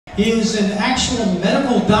He is an actual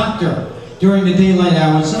medical doctor during the daylight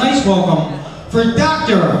hours. A nice welcome for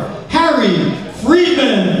Dr. Harry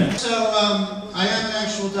Freedman. So, I am an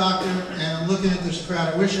actual doctor, and I'm looking at this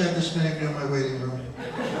crowd. I wish I had this many in my waiting room.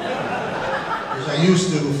 As I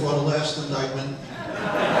used to before the last indictment.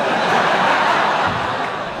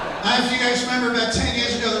 If you guys remember, about 10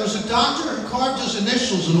 years ago, there was a doctor who carved his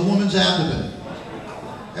initials in a woman's abdomen.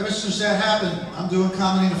 Ever since that happened, I'm doing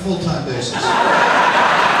comedy on a full-time basis.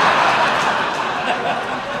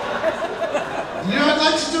 You know what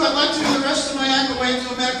I'd like to do? I'd like to do the rest of my act away and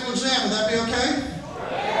do a medical exam. Would that be okay?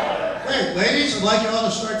 Great. Ladies, I'd like you all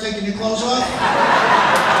to start taking your clothes off.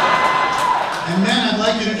 And men, I'd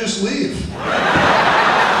like you to just leave.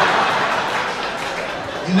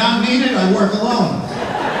 You're not needed, I work alone.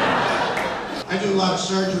 I do a lot of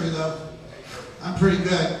surgery, though. I'm pretty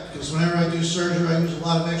good, because whenever I do surgery, I use a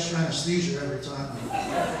lot of extra anesthesia every time.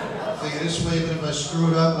 I figure this way, even if I screw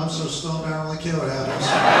it up, I'm so stoned I don't really care what happens.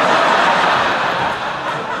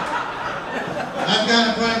 I've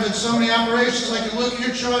gotten appointed with so many operations, I can look at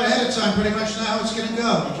your chart ahead of time, pretty much know how it's going to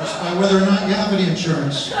go, just by whether or not you have any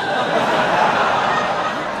insurance. I'll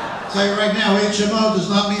tell you right now, HMO does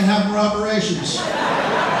not mean have more operations.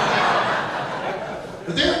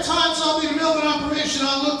 But there are times I'll be in the middle of an operation,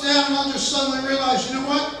 I'll look down and I'll just suddenly realize, you know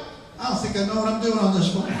what? I don't think I know what I'm doing on this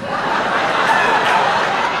one. Yeah.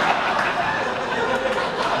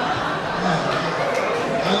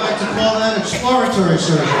 I like to call that exploratory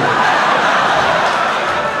surgery.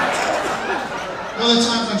 Other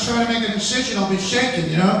times I'm trying to make an incision, I'll be shaking,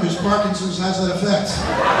 you know, because Parkinson's has that effect.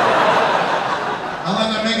 I'll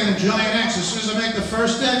end up making a giant X. As soon as I make the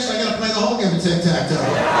first X, I gotta play the whole game of tic-tac-toe.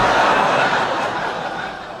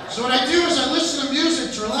 So what I do is I listen to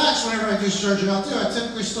music to relax whenever I do surgery. I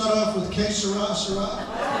typically start off with Que Sera, Sera.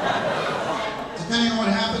 Depending on what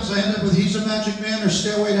happens, I end up with He's a Magic Man or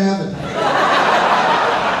Stairway to Heaven.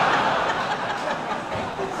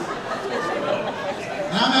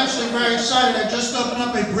 And I'm actually very excited. I just opened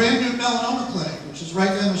up a brand new melanoma clinic, which is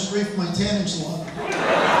right down the street from my tanning salon.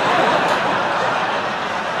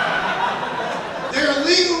 There are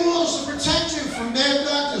legal rules to protect you from bad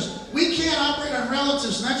doctors. We can't operate on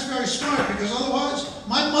relatives, and that's very smart, because otherwise,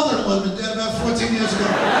 my mother-in-law had been dead about 14 years ago.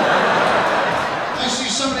 I see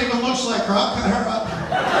somebody who looks like her, I'll cut her up.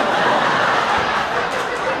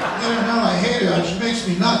 You don't know, I hate her. She makes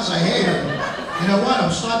me nuts. I hate her. You know what? I'm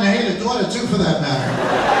starting to hate her daughter, too, for that matter.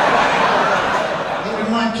 I wouldn't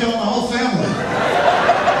mind killing the whole family.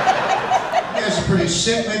 You guys are pretty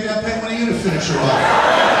sick. Maybe I'll pay one of you to finish her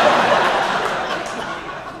off.